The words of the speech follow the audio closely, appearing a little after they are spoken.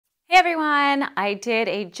everyone, I did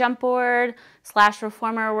a jump board /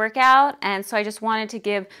 reformer workout, and so I just wanted to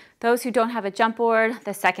give those who don't have a jump board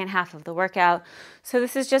the second half of the workout. So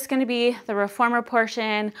this is just going to be the reformer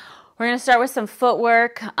portion. We're going to start with some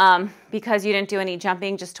footwork because you didn't do any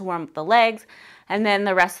jumping, just to warm up the legs, and then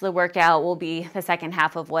the rest of the workout will be the second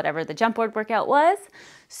half of whatever the jump board workout was.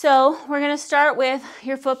 So we're going to start with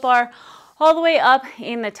your foot bar all the way up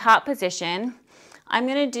in the top position. I'm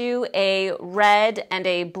going to do a red and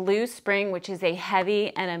a blue spring, which is a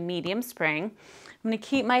heavy and a medium spring. I'm going to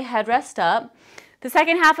keep my headrest up. The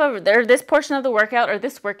second half of this portion of the workout, or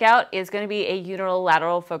this workout, is going to be a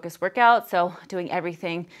unilateral focus workout. So doing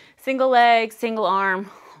everything single leg, single arm,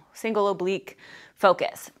 single oblique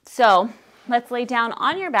focus. So let's lay down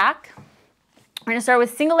on your back. We're going to start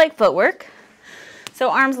with single leg footwork. So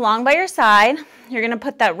arms long by your side. You're going to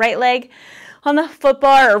put that right leg on the foot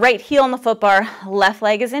bar, or right heel on the foot bar. Left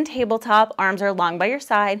leg is in tabletop. Arms are long by your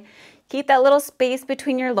side. Keep that little space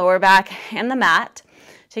between your lower back and the mat.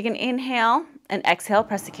 Take an inhale and exhale.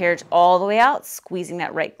 Press the carriage all the way out, squeezing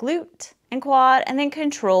that right glute and quad, and then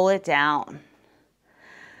control it down.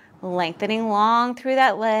 Lengthening long through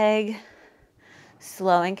that leg.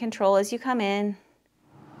 Slow and control as you come in.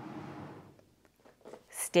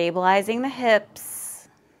 Stabilizing the hips.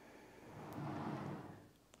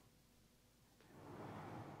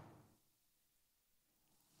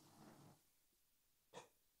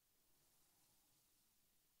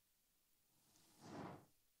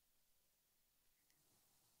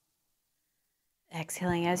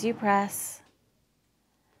 Exhaling as you press.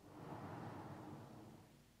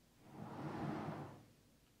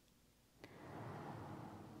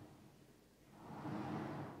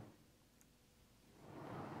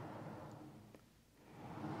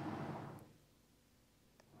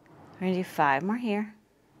 We're going to do 5 more here.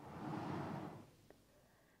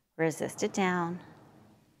 Resist it down.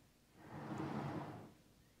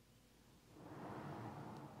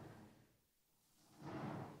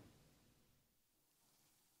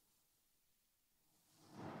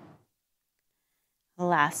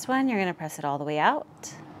 Last one, you're going to press it all the way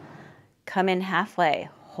out. Come in halfway.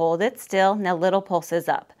 Hold it still. Now little pulses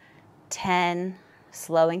up. 10.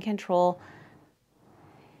 Slow and control.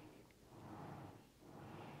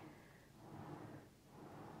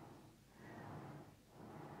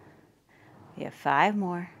 We have 5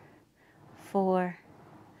 more. 4,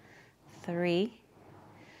 3,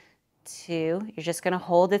 2. You're just going to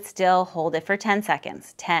hold it still. Hold it for 10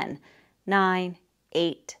 seconds. 10, 9,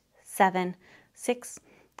 8, 7, 6,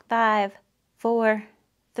 5, 4,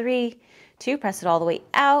 3, 2. Press it all the way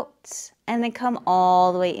out and then come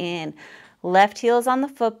all the way in. Left heel is on the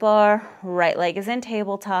foot bar. Right leg is in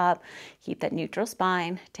tabletop. Keep that neutral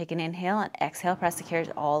spine. Take an inhale and exhale. Press the carriage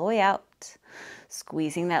all the way out.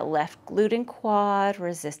 Squeezing that left glute and quad,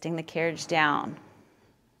 resisting the carriage down.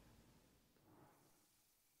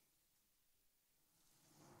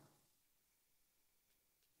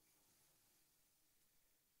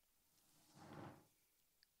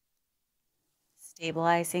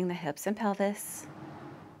 Stabilizing the hips and pelvis.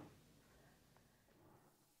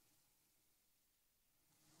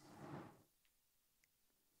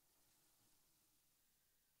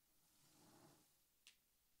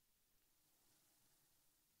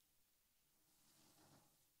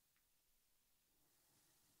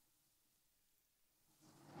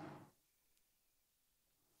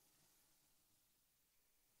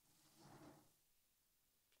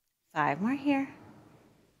 Five more here.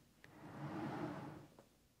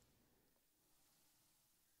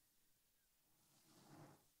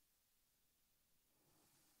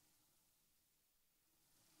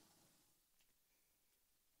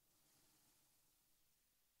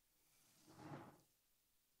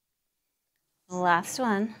 Last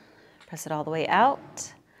one. Press it all the way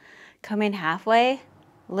out. Come in halfway.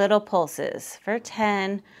 Little pulses for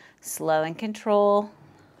 10. Slow and control.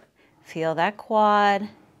 Feel that quad.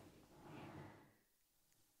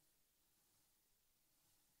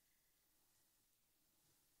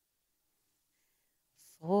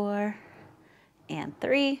 4 and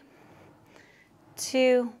 3,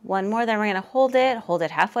 2, 1 more. Then we're going to hold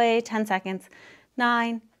it halfway, 10 seconds.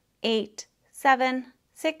 9, 8, 7,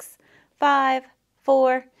 6, 5,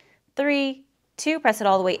 4, 3, 2. Press it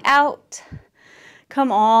all the way out.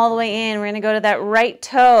 Come all the way in. We're going to go to that right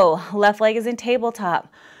toe. Left leg is in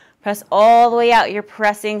tabletop. Press all the way out. You're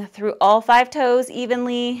pressing through all 5 toes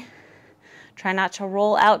evenly. Try not to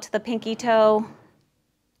roll out to the pinky toe.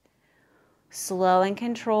 Slow and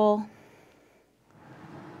control.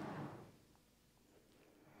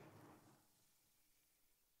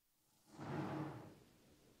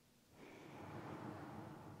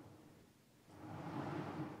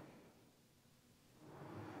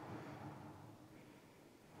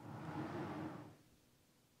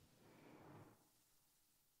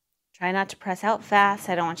 Try not to press out fast.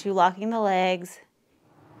 I don't want you locking the legs.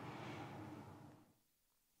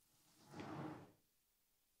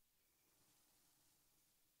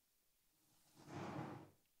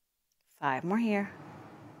 Five more here.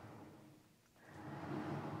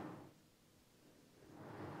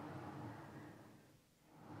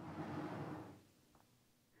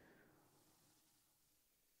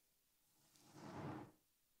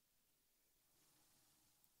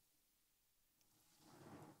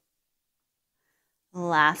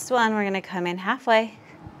 Last one, we're going to come in halfway.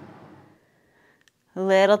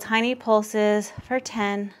 Little tiny pulses for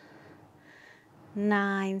 10,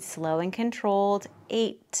 9, slow and controlled,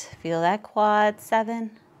 8, feel that quad, 7,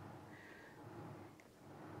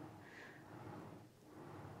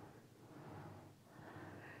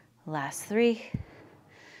 last 3,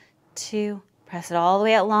 2, press it all the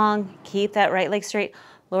way out long, keep that right leg straight,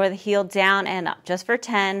 lower the heel down and up, just for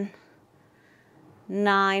 10,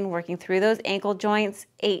 9, working through those ankle joints,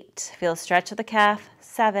 8, feel a stretch of the calf,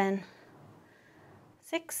 7,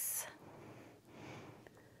 6,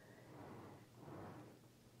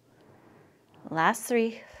 last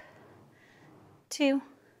 3, 2,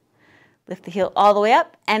 lift the heel all the way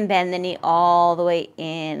up and bend the knee all the way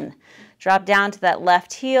in. Drop down to that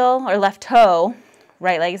left heel or left toe,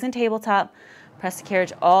 right leg is in tabletop, press the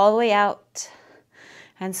carriage all the way out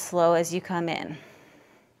and slow as you come in.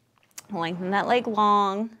 Lengthen that leg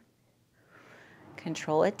long,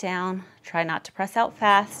 control it down, try not to press out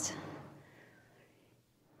fast.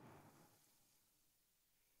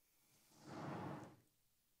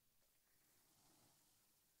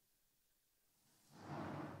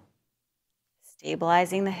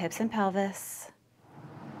 Stabilizing the hips and pelvis.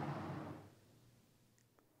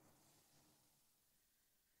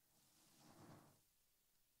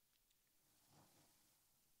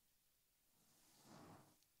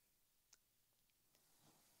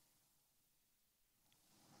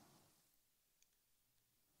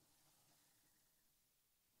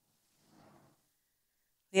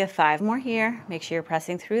 We have 5 more here. Make sure you're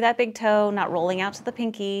pressing through that big toe, not rolling out to the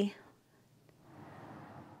pinky.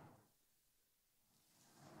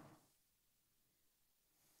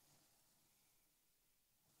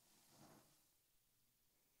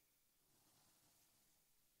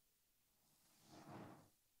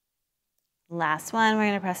 Last one, we're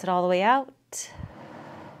going to press it all the way out.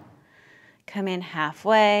 Come in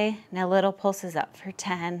halfway. Now little pulses up for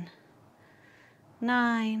 10,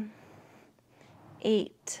 9,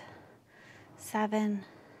 8, 7,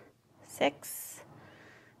 6,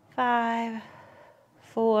 5,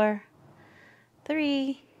 4,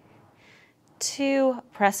 3, 2.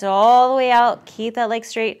 Press it all the way out. Keep that leg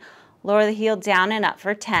straight. Lower the heel down and up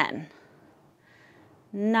for 10,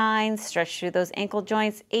 9. Stretch through those ankle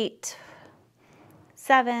joints. 8,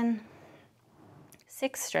 7,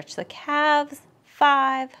 6. Stretch the calves.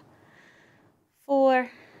 5,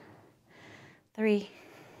 4, 3,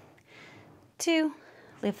 2.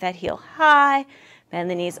 Lift that heel high.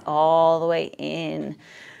 Bend the knees all the way in.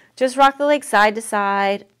 Just rock the legs side to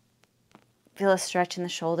side. Feel a stretch in the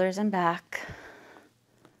shoulders and back.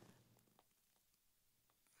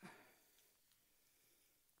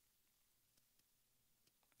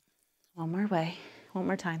 One more way. One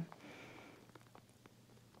more time.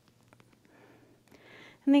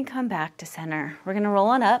 And then come back to center. We're going to roll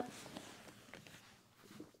on up.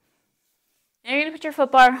 And you're going to put your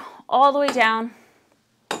foot bar all the way down.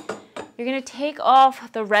 You're going to take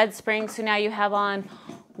off the red spring, so now you have on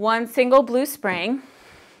one single blue spring.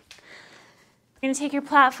 You're going to take your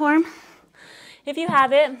platform, if you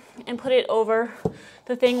have it, and put it over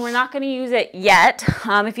the thing. We're not going to use it yet.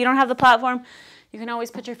 If you don't have the platform, you can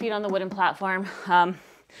always put your feet on the wooden platform, but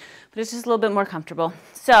it's just a little bit more comfortable.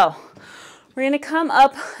 So we're going to come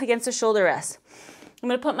up against the shoulder rest. I'm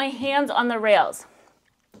going to put my hands on the rails.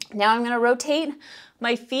 Now I'm going to rotate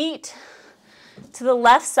my feet to the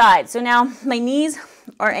left side. So now my knees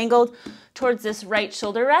are angled towards this right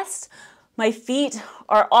shoulder rest. My feet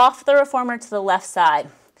are off the reformer to the left side.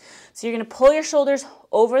 So you're going to pull your shoulders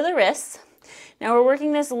over the wrists. Now we're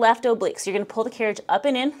working this left oblique. So you're going to pull the carriage up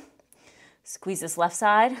and in, squeeze this left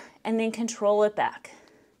side, and then control it back.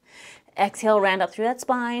 Exhale, round up through that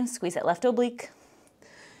spine, squeeze that left oblique,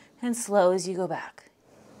 and slow as you go back.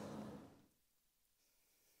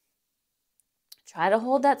 Try to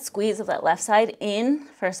hold that squeeze of that left side in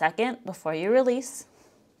for a second before you release.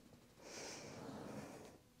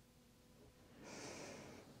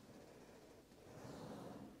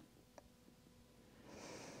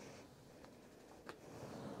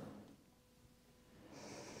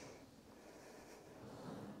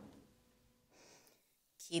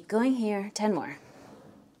 Keep going here, 10 more.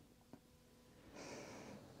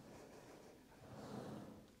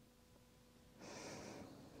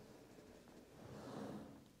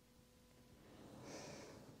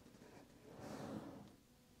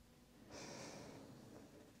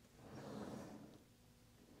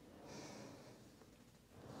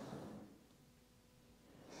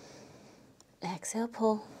 Exhale,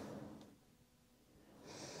 pull.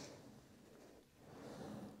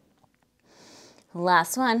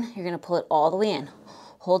 Last one, you're gonna pull it all the way in.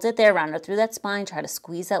 Hold it there, round it through that spine, try to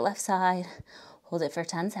squeeze that left side. Hold it for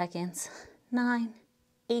 10 seconds. 9,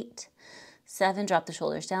 8, 7, drop the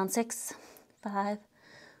shoulders down. 6, 5,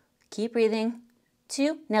 keep breathing.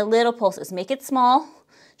 2, now little pulses, make it small.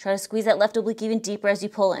 Try to squeeze that left oblique even deeper as you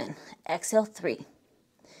pull in. Exhale, 3,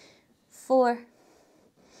 4,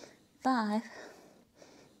 5,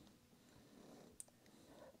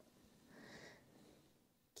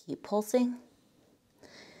 keep pulsing.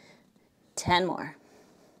 10 more.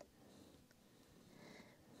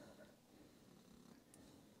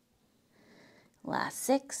 Last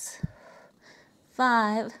 6,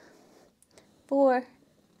 5, 4,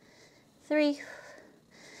 3,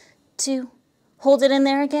 2. Hold it in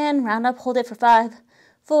there again. Round up, hold it for 5,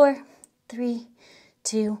 4, 3,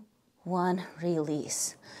 2, 1.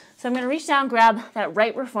 Release. So I'm going to reach down, grab that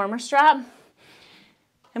right reformer strap.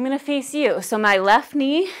 I'm going to face you. So my left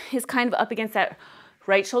knee is kind of up against that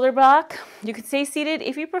right shoulder block. You can stay seated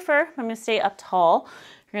if you prefer. I'm going to stay up tall.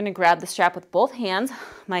 You're going to grab the strap with both hands.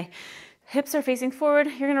 My hips are facing forward.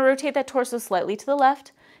 You're going to rotate that torso slightly to the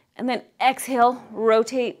left, and then exhale,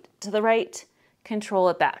 rotate to the right, control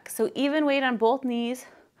it back. So even weight on both knees.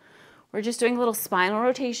 We're just doing a little spinal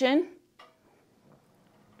rotation.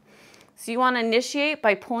 So you want to initiate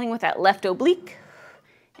by pulling with that left oblique,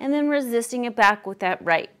 and then resisting it back with that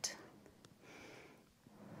right.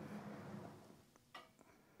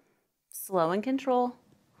 Slow and control.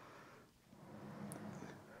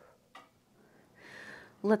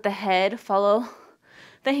 Let the head follow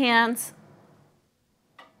the hands.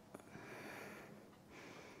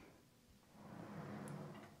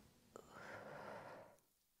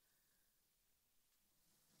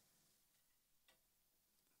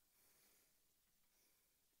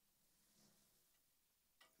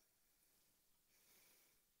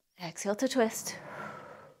 Exhale to twist.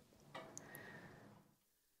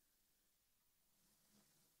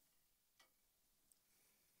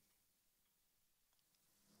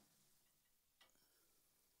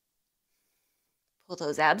 Pull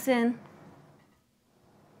those abs in.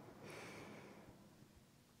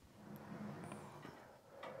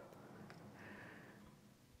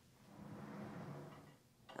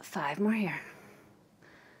 Five more here.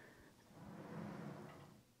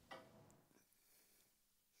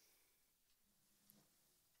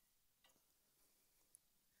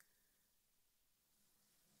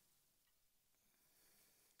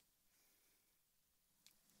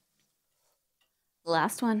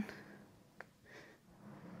 Last one.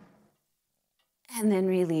 And then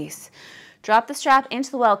release. Drop the strap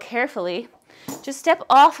into the well carefully. Just step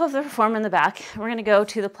off of the reformer in the back. We're going to go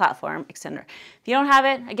to the platform extender. If you don't have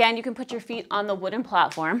it, again, you can put your feet on the wooden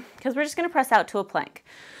platform because we're just going to press out to a plank.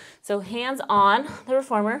 So hands on the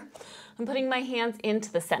reformer. I'm putting my hands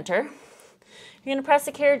into the center. You're going to press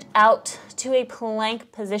the carriage out to a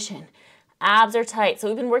plank position. Abs are tight. So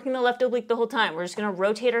we've been working the left oblique the whole time. We're just going to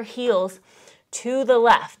rotate our heels to the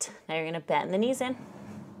left. Now you're going to bend the knees in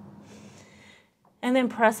and then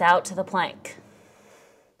press out to the plank.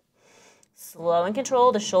 Slow and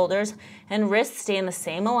control. The shoulders and wrists stay in the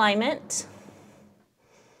same alignment.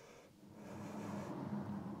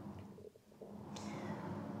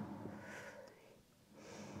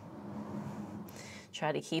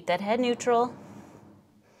 Try to keep that head neutral.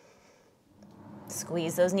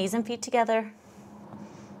 Squeeze those knees and feet together.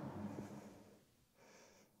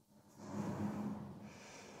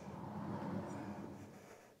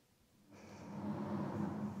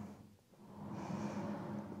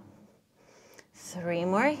 Three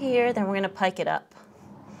more here, then we're going to pike it up.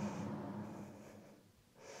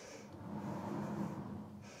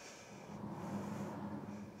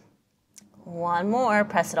 One more,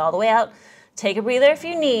 press it all the way out. Take a breather if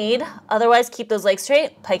you need. Otherwise, keep those legs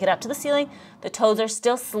straight, pike it up to the ceiling. The toes are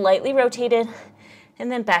still slightly rotated,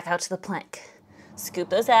 and then back out to the plank. Scoop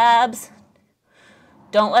those abs.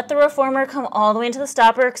 Don't let the reformer come all the way into the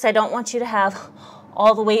stopper because I don't want you to have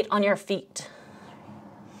all the weight on your feet.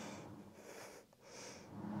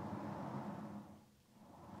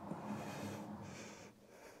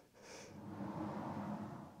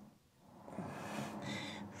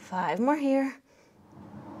 Five more here.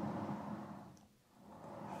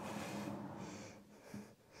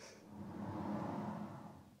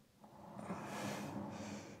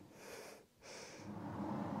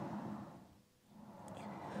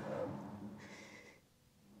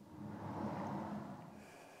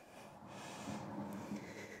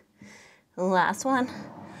 Last one.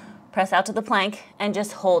 Press out to the plank and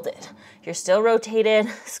just hold it. You're still rotated.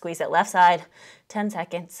 Squeeze that left side. 10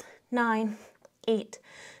 seconds. 9, 8,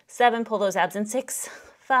 7, pull those abs in, 6,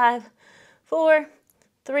 5, 4,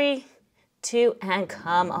 3, 2, and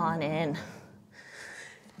come on in.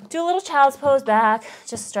 Do a little child's pose back.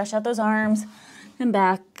 Just stretch out those arms and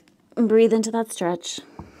back and breathe into that stretch.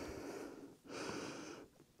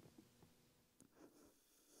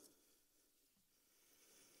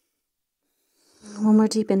 One more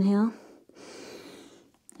deep inhale.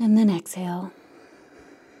 And then exhale.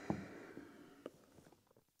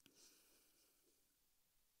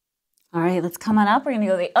 All right, let's come on up. We're gonna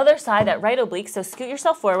go to the other side, that right oblique. So scoot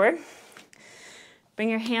yourself forward. Bring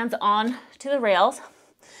your hands on to the rails.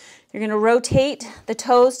 You're gonna rotate the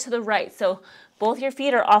toes to the right. So both your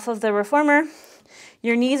feet are off of the reformer.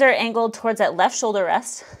 Your knees are angled towards that left shoulder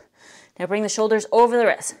rest. Now bring the shoulders over the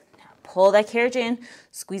wrist. Now pull that carriage in,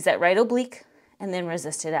 squeeze that right oblique, and then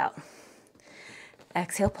resist it out.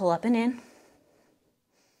 Exhale, pull up and in.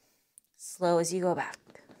 Slow as you go back.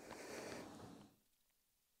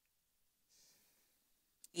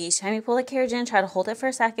 Each time you pull the carriage in, try to hold it for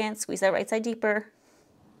a second. Squeeze that right side deeper.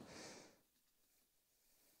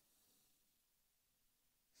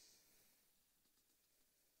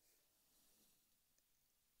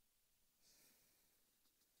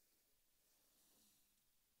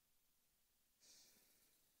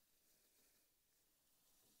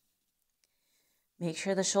 Make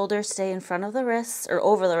sure the shoulders stay in front of the wrists or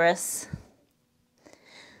over the wrists.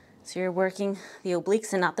 So you're working the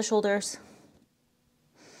obliques and not the shoulders.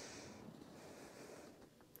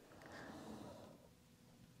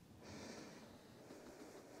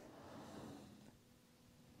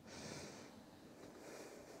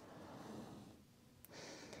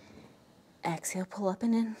 Exhale, pull up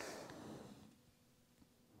and in.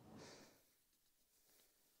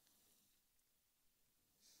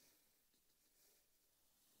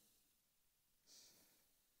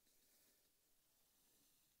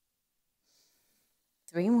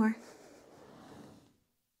 Three more.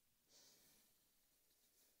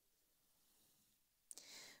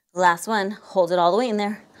 Last one, hold it all the way in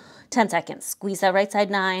there. 10 seconds. Squeeze that right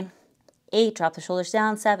side, 9, 8, drop the shoulders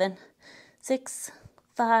down, 7, 6,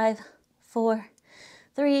 5, 4,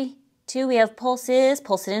 3, 2. We have pulses.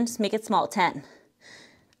 Pulse it in, just make it small, 10.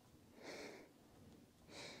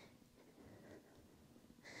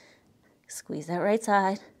 Squeeze that right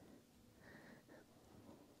side.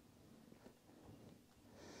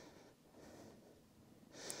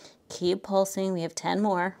 Keep pulsing. We have 10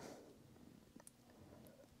 more.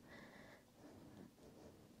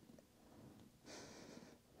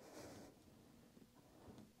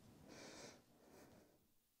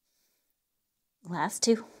 Last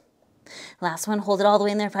 2. Last one. Hold it all the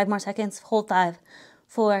way in there. 5 more seconds. Hold 5,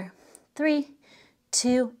 4, 3,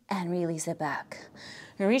 2, and release it back.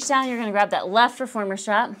 You're gonna reach down. You're gonna grab that left reformer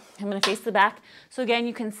strap. I'm gonna face the back. So again,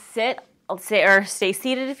 you can sit or stay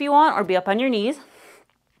seated if you want, or be up on your knees.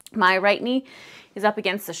 My right knee is up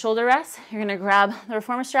against the shoulder rest. You're gonna grab the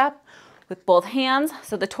reformer strap with both hands,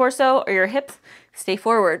 so the torso or your hips stay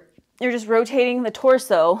forward. You're just rotating the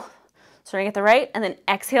torso, starting at the right, and then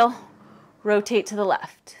exhale, rotate to the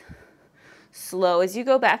left. Slow as you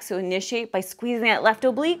go back, so initiate by squeezing that right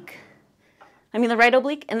oblique,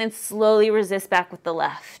 and then slowly resist back with the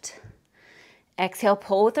left. Exhale,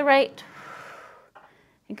 pull with the right,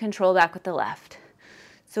 and control back with the left.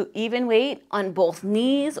 So even weight on both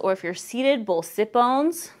knees, or if you're seated, both sit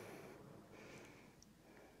bones.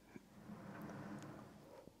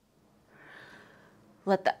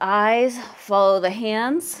 Let the eyes follow the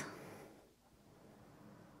hands.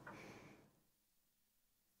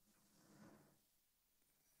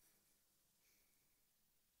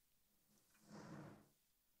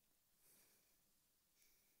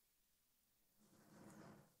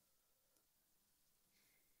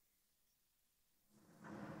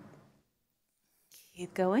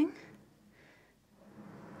 Keep going.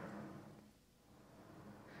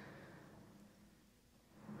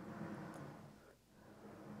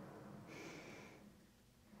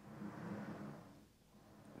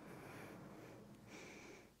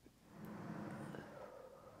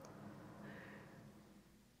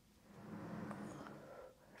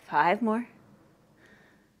 Five more.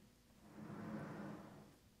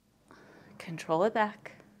 Control it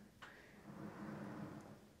back.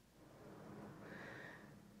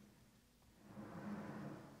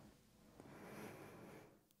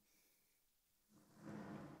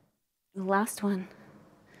 Last one.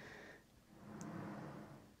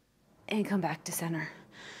 And come back to center.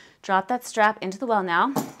 Drop that strap into the well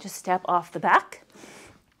now. Just step off the back.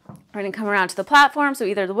 We're going to come around to the platform, so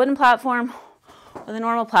either the wooden platform or the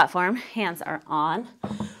normal platform. Hands are on.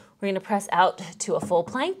 We're going to press out to a full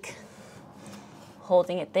plank,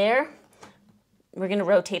 holding it there. we're going to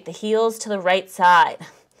rotate the heels to the right side.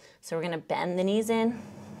 So we're going to bend the knees in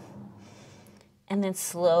and then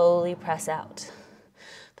slowly press out.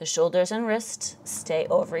 The shoulders and wrists stay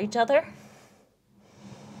over each other,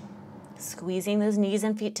 squeezing those knees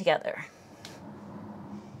and feet together.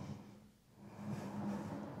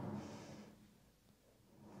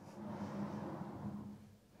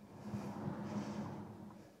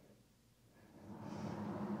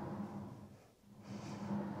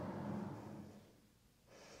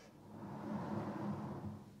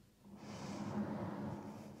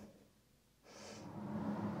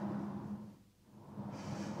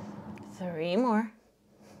 Three more.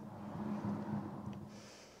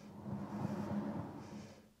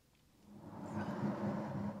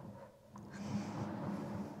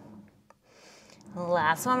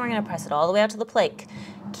 Last one, we're going to press it all the way out to the plank.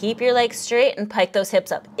 Keep your legs straight and pike those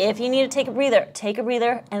hips up. If you need to take a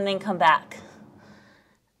breather and then come back.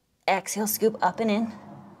 Exhale, scoop up and in.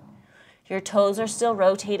 Your toes are still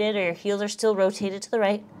rotated or your heels are still rotated to the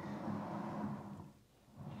right.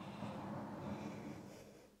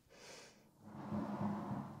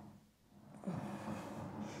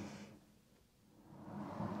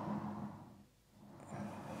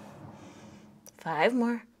 Five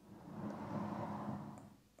more.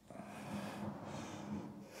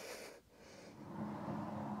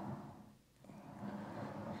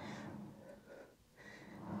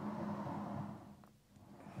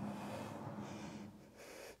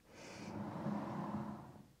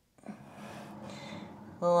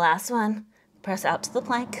 Last one. Press out to the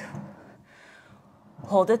plank.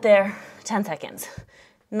 Hold it there. 10 seconds.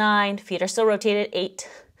 9. Feet are still rotated. 8.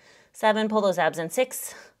 7. Pull those abs in.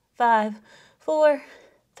 6. 5. 4,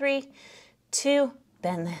 3, 2,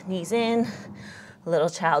 bend the knees in, little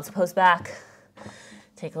child's pose back.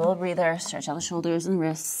 Take a little breather, stretch out the shoulders and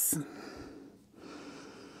wrists. And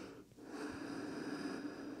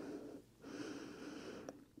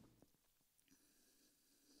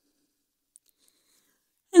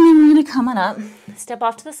then we're gonna come on up, step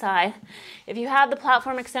off to the side. If you have the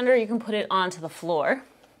platform extender, you can put it onto the floor.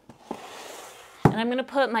 And I'm gonna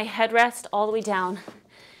put my headrest all the way down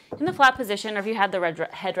in the flat position, or if you had the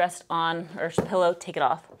headrest on or pillow, take it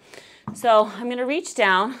off. So I'm gonna reach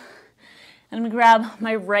down and I'm gonna grab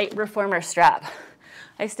my right reformer strap.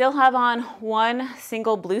 I still have on one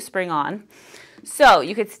single blue spring on. So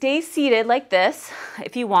you could stay seated like this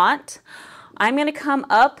if you want. I'm gonna come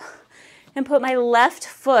up and put my left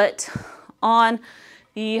foot on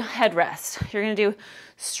the headrest. You're gonna do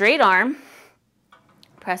straight arm,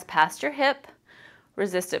 press past your hip,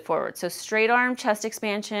 resist it forward. So straight arm, chest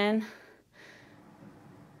expansion.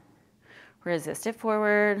 Resist it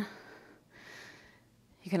forward.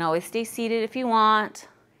 You can always stay seated if you want.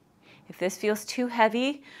 If this feels too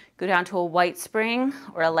heavy, go down to a white spring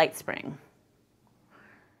or a light spring.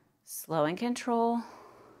 Slow and control.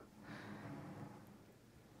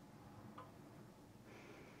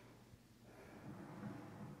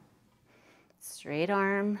 Straight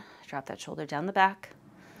arm, drop that shoulder down the back.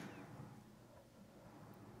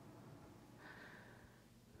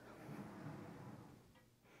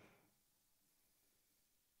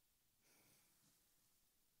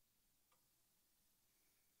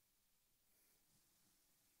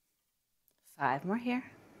 Five more here.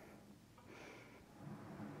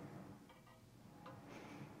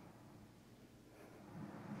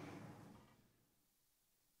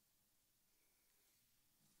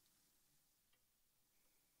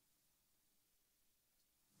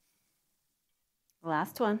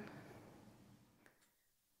 Last one.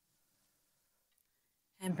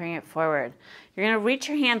 And bring it forward. You're going to reach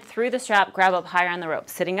your hand through the strap, grab up higher on the rope.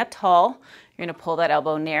 Sitting up tall, you're going to pull that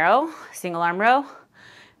elbow narrow, single arm row,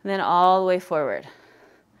 and then all the way forward.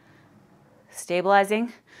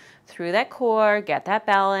 Stabilizing through that core, get that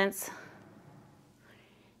balance.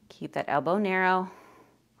 Keep that elbow narrow.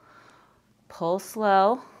 Pull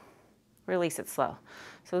slow, release it slow.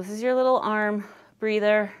 So this is your little arm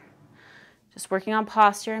breather. Just working on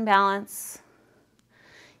posture and balance.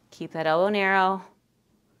 Keep that elbow narrow.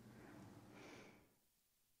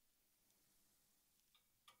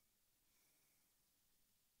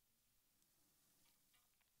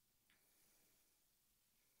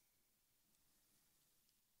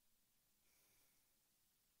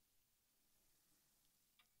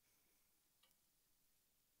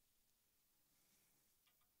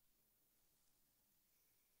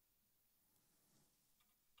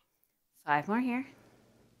 Five more here.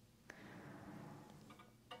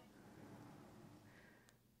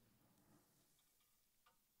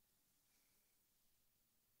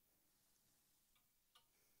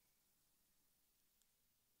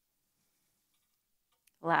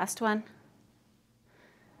 Last one.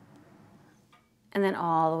 and then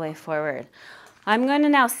all the way forward. I'm going to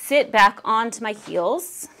now sit back onto my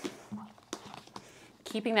heels,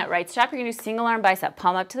 keeping that right strap. You're going to do single arm bicep,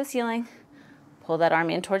 palm up to the ceiling, pull that arm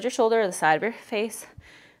in towards your shoulder or the side of your face,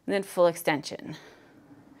 and then full extension.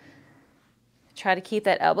 Try to keep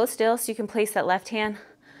that elbow still so you can place that left hand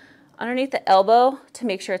underneath the elbow to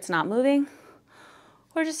make sure it's not moving,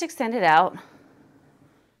 or just extend it out.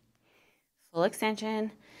 Full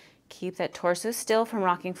extension. Keep that torso still from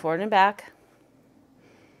rocking forward and back.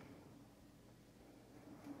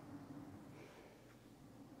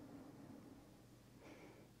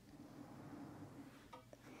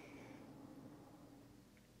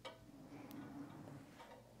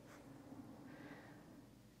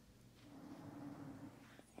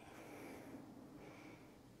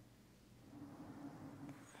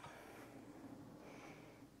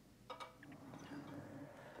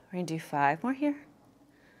 We're going to do 5 more here.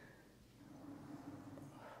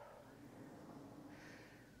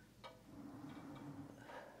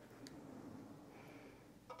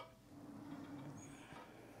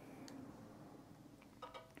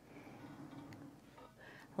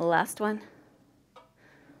 Last one.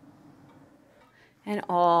 And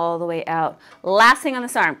all the way out. Last thing on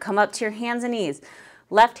this arm, come up to your hands and knees.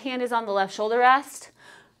 Left hand is on the left shoulder rest.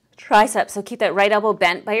 Triceps, so keep that right elbow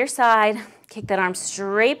bent by your side. Kick that arm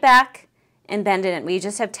straight back and bend it in. We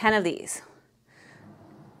just have 10 of these.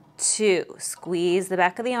 2, squeeze the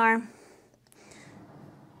back of the arm.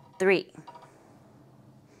 3,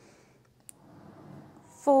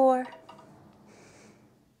 4,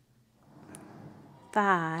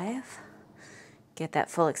 5, get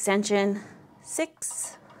that full extension.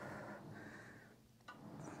 6,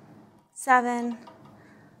 7,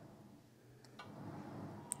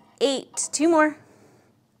 8, 2 more.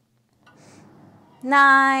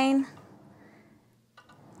 9,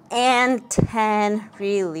 and 10,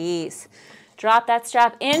 release. Drop that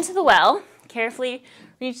strap into the well. Carefully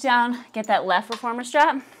reach down, get that left reformer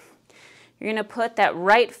strap. You're gonna put that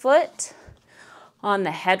right foot on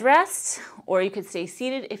the headrest, or you could stay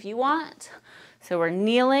seated if you want. So we're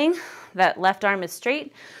kneeling, that left arm is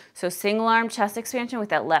straight. So single arm chest expansion with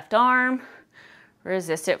that left arm.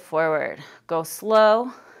 Resist it forward. Go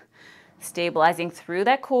slow, stabilizing through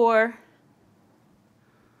that core.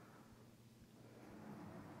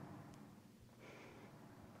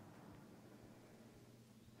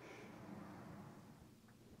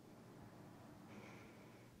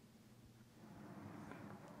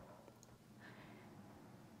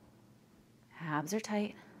 Abs are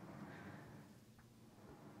tight.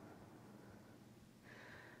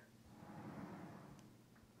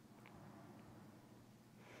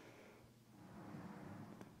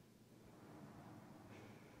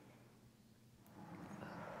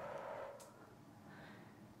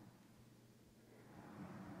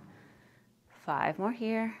 Five more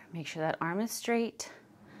here. Make sure that arm is straight.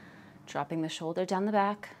 Dropping the shoulder down the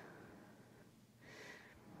back.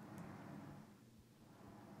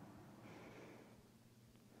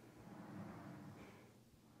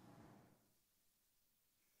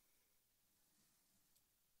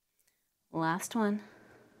 Last one.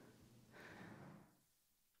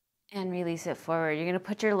 And release it forward. You're going to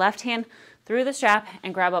put your left hand through the strap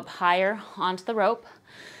and grab up higher onto the rope.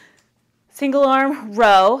 Single arm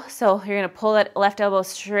row. So you're going to pull that left elbow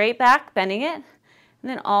straight back, bending it, and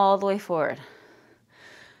then all the way forward.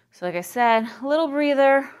 So like I said, a little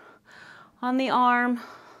breather on the arm,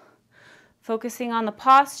 focusing on the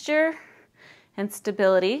posture and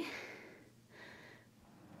stability.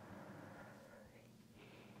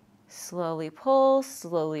 Slowly pull,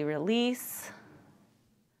 slowly release.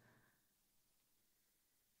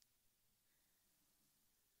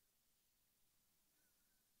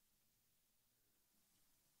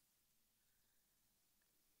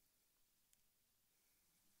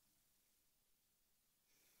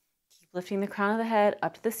 Keep lifting the crown of the head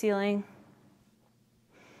up to the ceiling.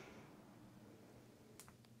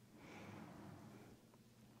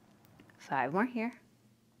 Five more here.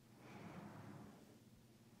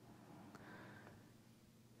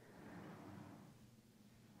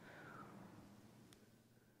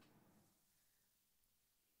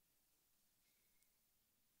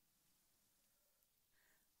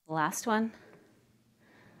 Last one.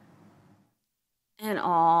 And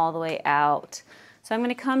all the way out. So I'm going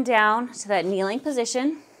to come down to that kneeling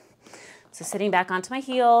position. So sitting back onto my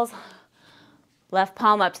heels, left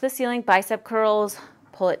palm up to the ceiling, bicep curls,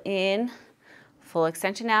 pull it in, full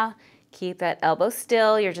extension out. Keep that elbow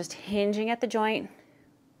still. You're just hinging at the joint.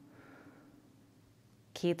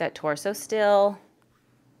 Keep that torso still.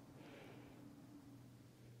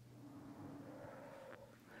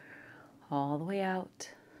 All the way out.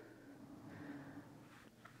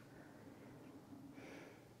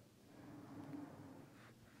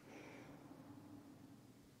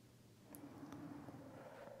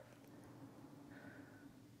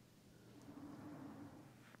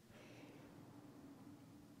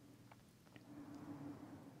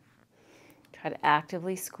 Try to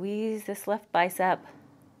actively squeeze this left bicep.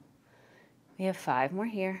 We have 5 more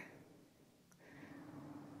here.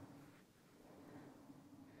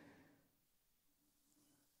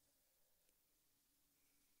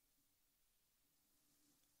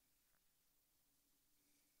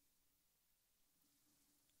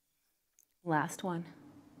 Last one.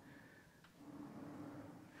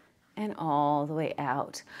 And all the way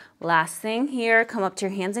out. Last thing here, come up to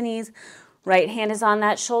your hands and knees. Right hand is on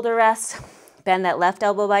that shoulder rest. Bend that left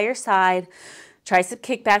elbow by your side. Tricep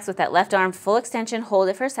kickbacks with that left arm, full extension. Hold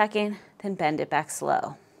it for a second, then bend it back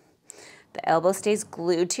slow. The elbow stays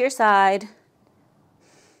glued to your side.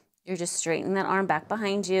 You're just straightening that arm back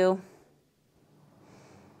behind you.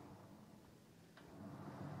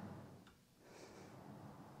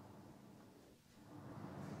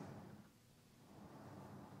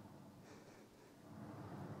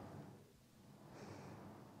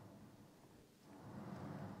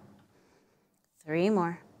 Three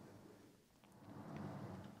more.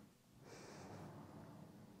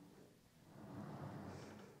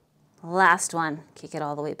 Last one. Kick it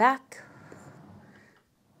all the way back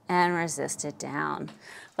and resist it down.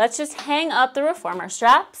 Let's just hang up the reformer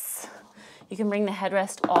straps. You can bring the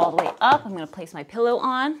headrest all the way up. I'm going to place my pillow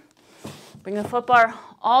on. Bring the foot bar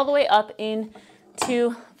all the way up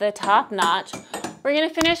into the top notch. We're going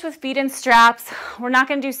to finish with feet and straps. We're not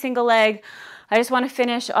going to do single leg. I just want to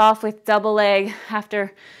finish off with double leg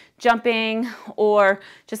after jumping or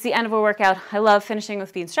just the end of a workout. I love finishing with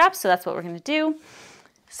feet and straps, so that's what we're going to do.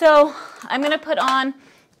 So I'm going to put on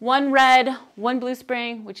 1 red, 1 blue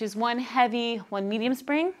spring, which is 1 heavy, 1 medium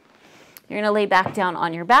spring. You're going to lay back down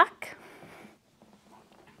on your back.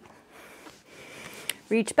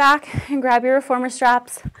 Reach back and grab your reformer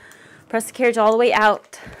straps. Press the carriage all the way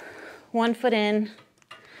out. 1 foot in.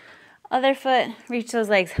 Other foot, reach those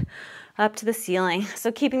legs up to the ceiling.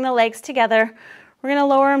 So keeping the legs together, we're going to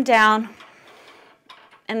lower them down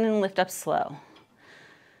and then lift up slow.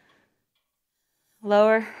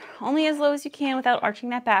 Lower only as low as you can without arching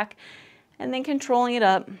that back and then controlling it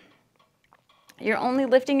up. You're only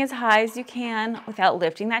lifting as high as you can without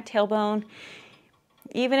lifting that tailbone.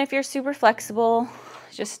 Even if you're super flexible,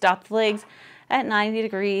 just stop the legs at 90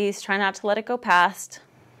 degrees. Try not to let it go past.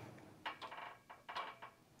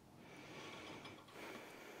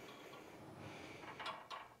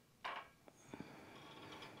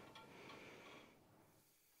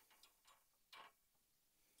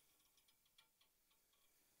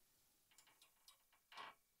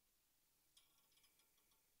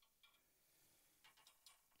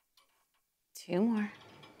 Two more.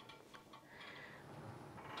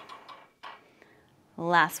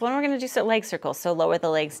 Last one, we're going to do leg circles. So lower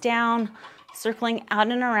the legs down, circling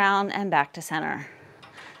out and around and back to center.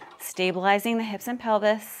 Stabilizing the hips and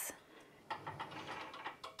pelvis.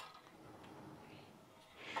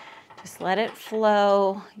 Just let it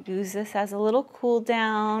flow. Use this as a little cool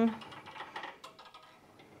down.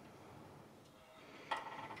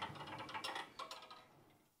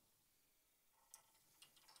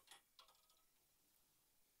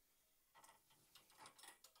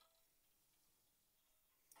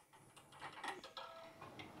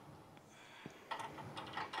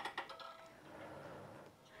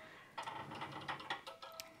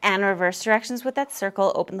 And reverse directions with that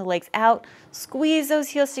circle. Open the legs out, squeeze those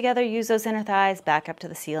heels together, use those inner thighs back up to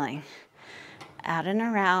the ceiling. Out and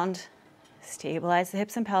around, stabilize the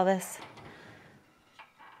hips and pelvis.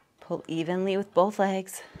 Pull evenly with both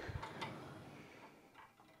legs.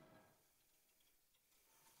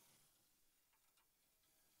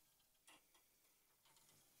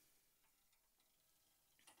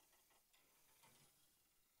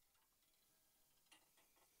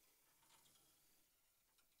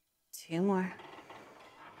 Two more.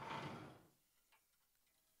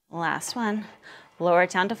 Last one. Lower it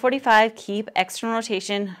down to 45. Keep external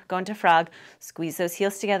rotation. Go into frog. Squeeze those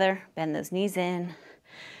heels together. Bend those knees in.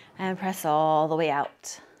 And press all the way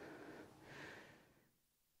out.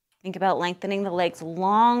 Think about lengthening the legs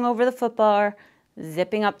long over the foot bar.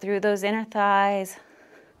 Zipping up through those inner thighs.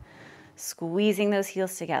 Squeezing those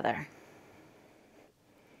heels together.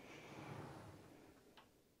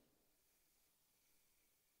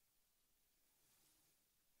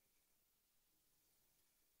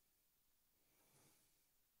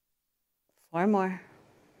 Four more.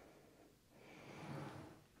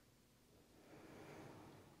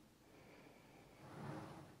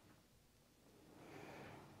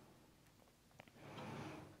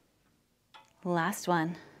 Last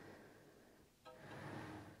one.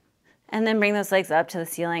 And then bring those legs up to the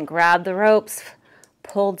ceiling. Grab the ropes,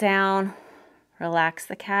 pull down, relax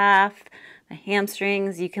the calf, the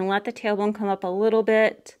hamstrings. You can let the tailbone come up a little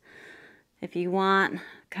bit If you want,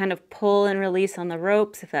 kind of pull and release on the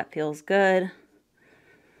ropes if that feels good.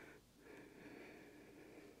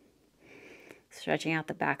 Stretching out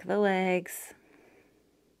the back of the legs.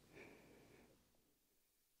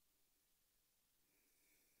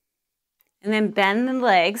 And then bend the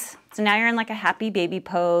legs. So now you're in like a happy baby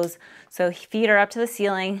pose. So feet are up to the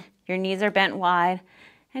ceiling, your knees are bent wide,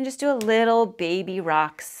 and just do a little baby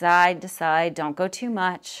rock side to side. Don't go too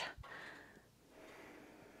much.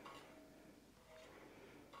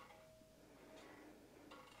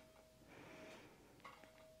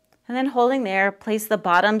 And then holding there, place the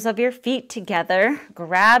bottoms of your feet together,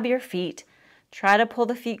 grab your feet, try to pull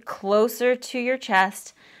the feet closer to your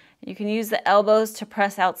chest. You can use the elbows to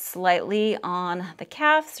press out slightly on the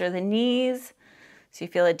calves or the knees so you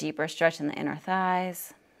feel a deeper stretch in the inner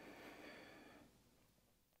thighs.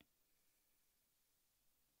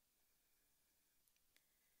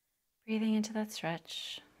 Breathing into that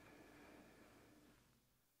stretch.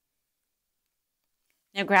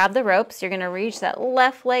 Now grab the ropes. You're going to reach that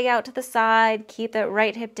left leg out to the side. Keep that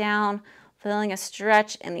right hip down, feeling a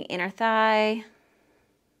stretch in the inner thigh.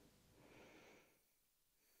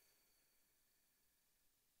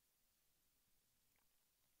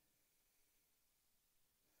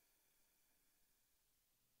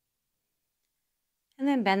 And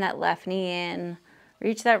then bend that left knee in.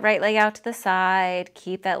 Reach that right leg out to the side.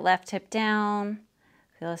 Keep that left hip down.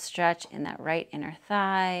 Feel a stretch in that right inner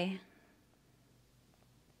thigh.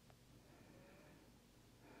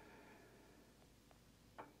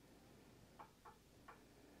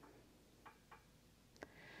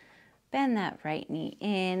 Bend that right knee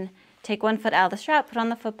in. Take one foot out of the strap, put on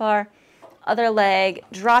the foot bar. Other leg,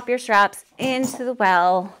 drop your straps into the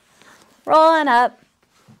well. Roll on up.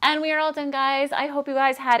 And we are all done, guys. I hope you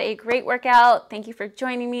guys had a great workout. Thank you for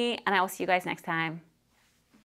joining me, and I will see you guys next time.